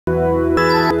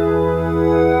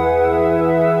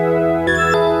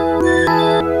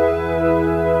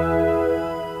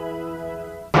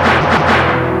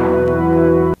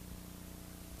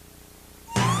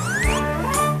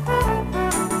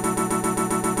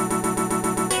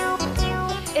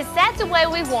that the way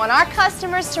we want our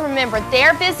customers to remember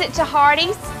their visit to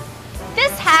Hardees?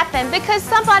 This happened because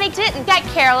somebody didn't get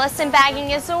careless in bagging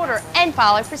his order and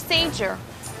follow procedure.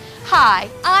 Hi,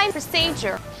 I'm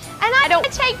Procedure, and I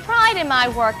don't take pride in my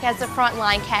work as a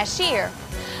frontline cashier.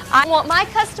 I want my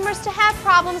customers to have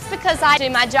problems because I do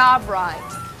my job right.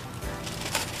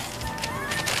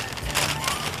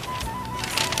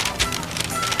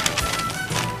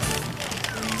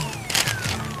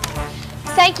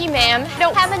 Thank you, ma'am.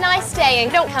 Don't have a nice day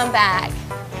and don't come back.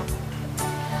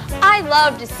 I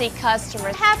love to see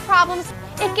customers have problems.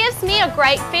 It gives me a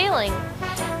great feeling.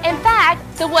 In fact,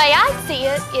 the way I see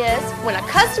it is when a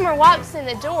customer walks in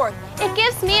the door, it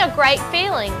gives me a great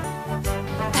feeling.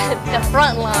 The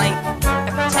front line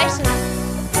reputation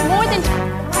is more than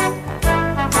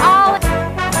all.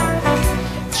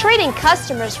 Treating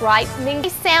customers right means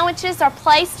these sandwiches are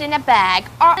placed in a bag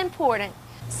are important.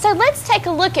 So let's take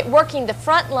a look at working the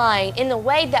front line in the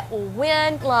way that will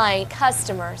win line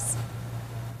customers.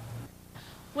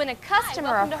 When a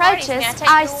customer approaches,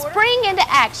 I spring into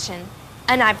action.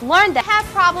 And I've learned that have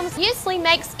problems usually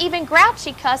makes even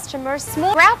grouchy customers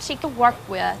more grouchy to work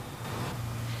with.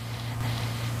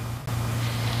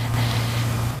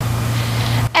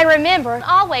 And remember,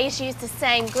 always use the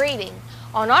same greeting.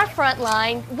 On our front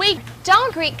line, we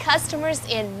don't greet customers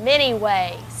in many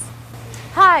ways.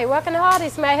 Hi, welcome to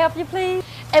Hardees. May I help you, please?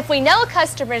 If we know a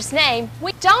customer's name,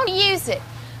 we don't use it.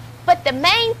 But the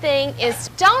main thing is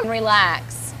don't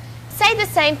relax. Say the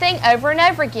same thing over and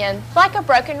over again, like a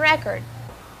broken record.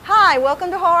 Hi, welcome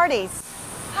to Hardees.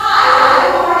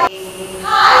 Hi, Hardees.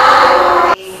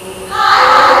 Hi, Hardees.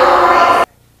 Hi, Hardees.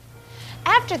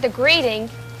 After the greeting,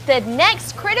 the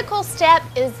next critical step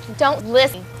is don't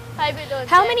listen.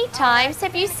 How many times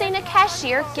have you seen a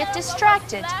cashier get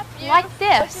distracted like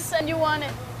this?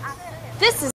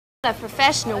 This is not a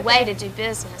professional way to do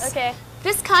business.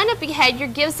 This kind of behavior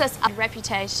gives us a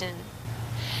reputation.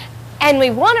 And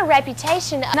we want a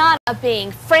reputation not of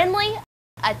being friendly,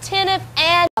 attentive,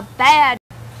 and a bad.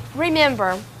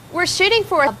 Remember, we're shooting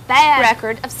for a bad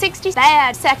record of 60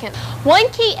 bad seconds. One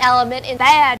key element in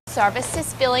bad service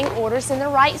is filling orders in the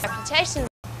right reputation.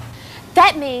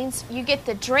 That means you get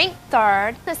the drink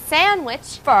third, the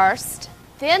sandwich first,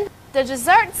 then the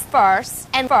desserts first,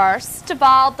 and first of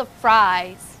all the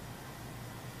fries.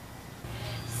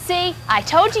 See, I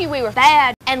told you we were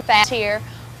bad and fast here.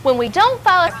 When we don't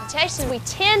follow reputation, we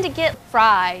tend to get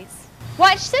fries.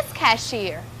 Watch this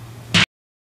cashier.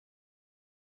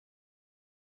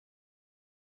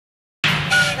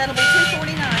 That'll be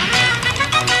 $2.49.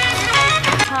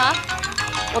 Huh?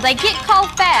 Well, they get cold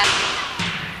fast.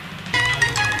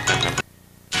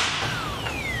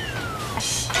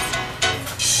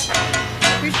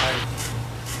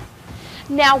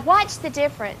 Now watch the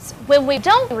difference when we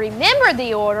don't remember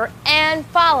the order and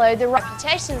follow the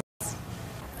reputation.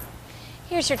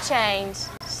 Here's your change.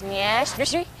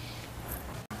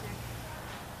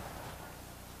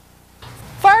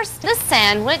 First the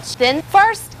sandwich, then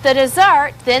first the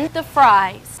dessert, then the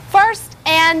fries. First,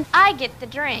 and I get the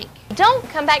drink. Don't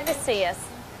come back to see us.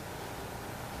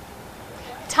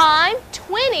 Time,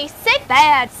 26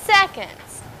 bad seconds.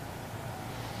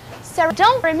 So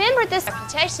don't remember this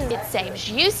reputation. It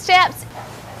saves you steps.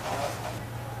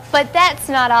 But that's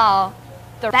not all.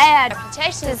 The bad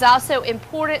reputation is also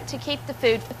important to keep the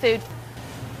food.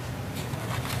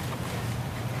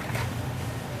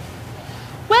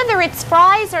 Whether it's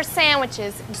fries or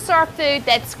sandwiches, serve food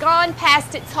that's gone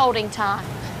past its holding time.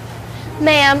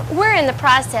 Ma'am, we're in the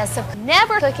process of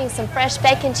never cooking some fresh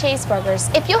bacon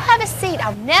cheeseburgers. If you'll have a seat,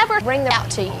 I'll never bring them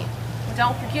out to you.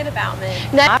 Don't forget about me.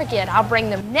 No, forget. I'll bring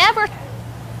them. Never.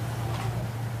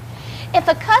 If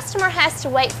a customer has to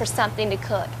wait for something to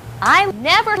cook, I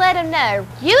never let them know.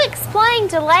 You explain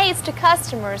delays to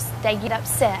customers, they get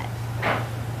upset.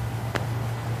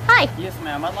 Hi. Yes,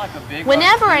 ma'am. I'd like a big.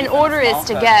 Whenever an order is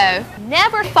to go,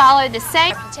 never follow the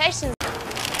same reputation.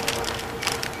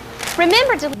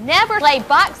 Remember to never lay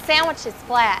box sandwiches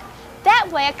flat. That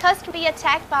way a customer will be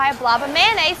attacked by a blob of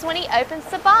mayonnaise when he opens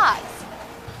the box.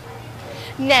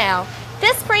 Now,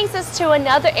 this brings us to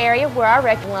another area where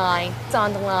I line is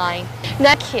on the line.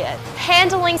 No kid.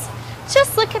 Handling.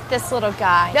 Just look at this little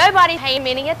guy. Nobody paying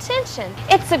any attention.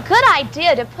 It's a good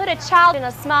idea to put a child in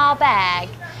a small bag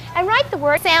and write the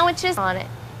word sandwiches on it.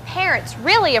 Parents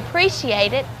really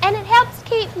appreciate it, and it helps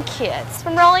keep kids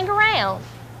from rolling around.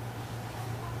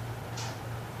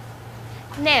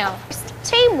 Now,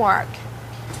 teamwork.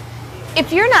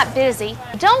 If you're not busy,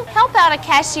 don't help out a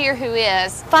cashier who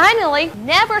is. Finally,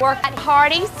 never work at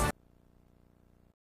Hardees